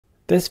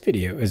This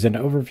video is an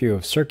overview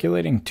of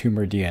circulating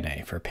tumor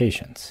DNA for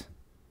patients.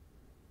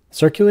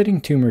 Circulating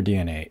tumor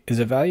DNA is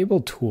a valuable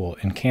tool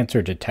in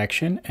cancer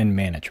detection and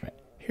management.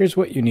 Here's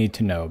what you need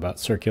to know about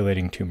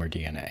circulating tumor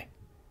DNA.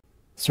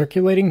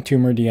 Circulating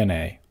tumor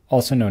DNA,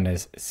 also known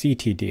as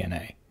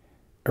ctDNA,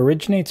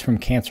 originates from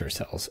cancer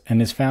cells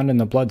and is found in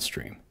the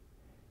bloodstream.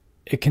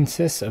 It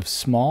consists of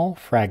small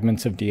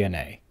fragments of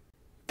DNA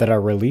that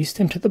are released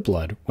into the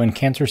blood when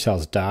cancer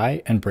cells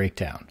die and break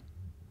down.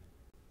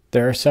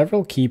 There are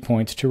several key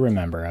points to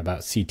remember about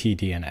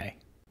ctDNA.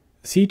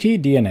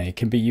 ctDNA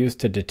can be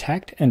used to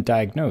detect and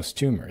diagnose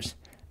tumors,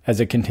 as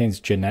it contains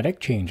genetic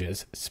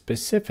changes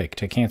specific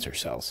to cancer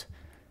cells.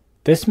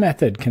 This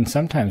method can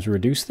sometimes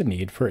reduce the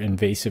need for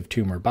invasive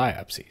tumor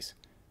biopsies.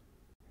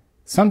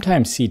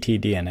 Sometimes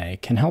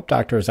ctDNA can help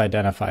doctors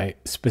identify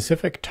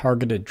specific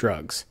targeted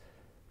drugs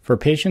for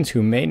patients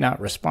who may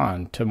not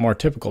respond to more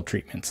typical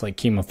treatments like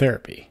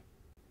chemotherapy.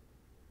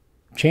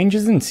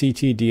 Changes in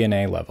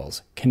ctDNA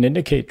levels can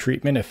indicate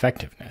treatment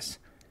effectiveness.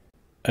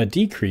 A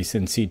decrease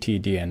in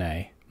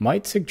ctDNA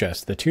might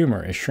suggest the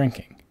tumor is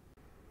shrinking.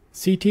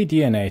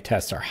 ctDNA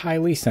tests are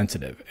highly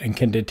sensitive and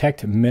can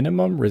detect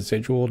minimum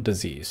residual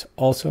disease,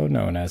 also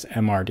known as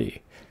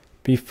MRD,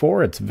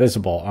 before it's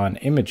visible on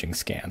imaging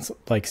scans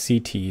like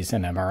CTs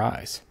and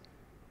MRIs.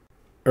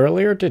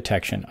 Earlier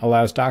detection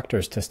allows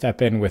doctors to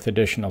step in with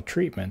additional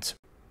treatments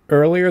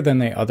earlier than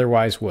they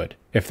otherwise would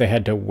if they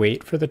had to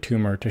wait for the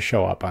tumor to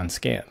show up on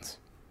scans.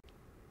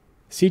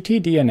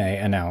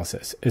 ctDNA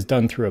analysis is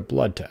done through a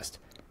blood test,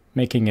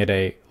 making it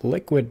a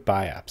liquid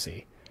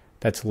biopsy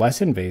that's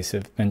less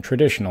invasive than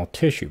traditional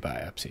tissue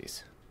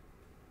biopsies.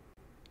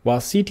 While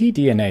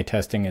ctDNA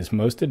testing is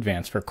most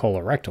advanced for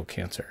colorectal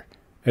cancer,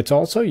 it's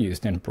also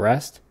used in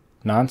breast,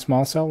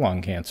 non-small cell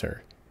lung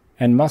cancer,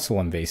 and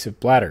muscle-invasive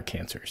bladder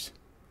cancers.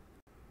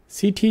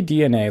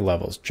 ctDNA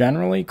levels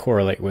generally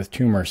correlate with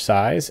tumor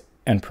size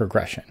and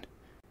progression,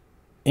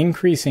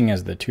 increasing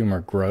as the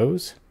tumor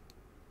grows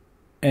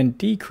and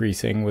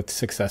decreasing with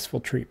successful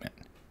treatment.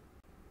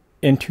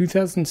 In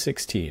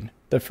 2016,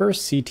 the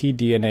first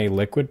ctDNA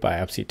liquid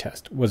biopsy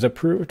test was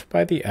approved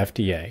by the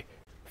FDA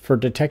for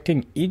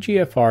detecting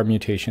EGFR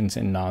mutations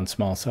in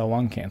non-small cell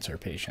lung cancer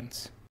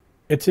patients.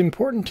 It's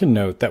important to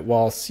note that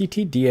while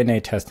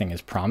ctDNA testing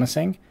is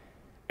promising,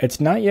 it's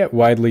not yet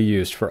widely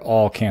used for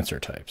all cancer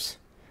types.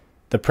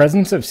 The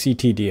presence of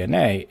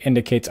ctDNA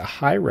indicates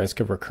a high risk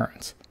of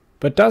recurrence,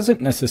 but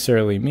doesn't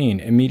necessarily mean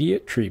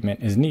immediate treatment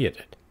is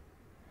needed.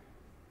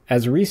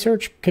 As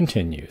research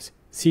continues,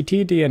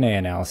 ctDNA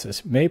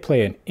analysis may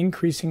play an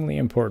increasingly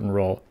important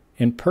role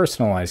in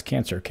personalized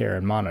cancer care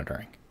and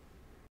monitoring.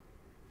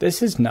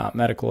 This is not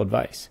medical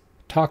advice.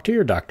 Talk to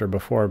your doctor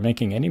before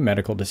making any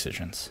medical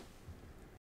decisions.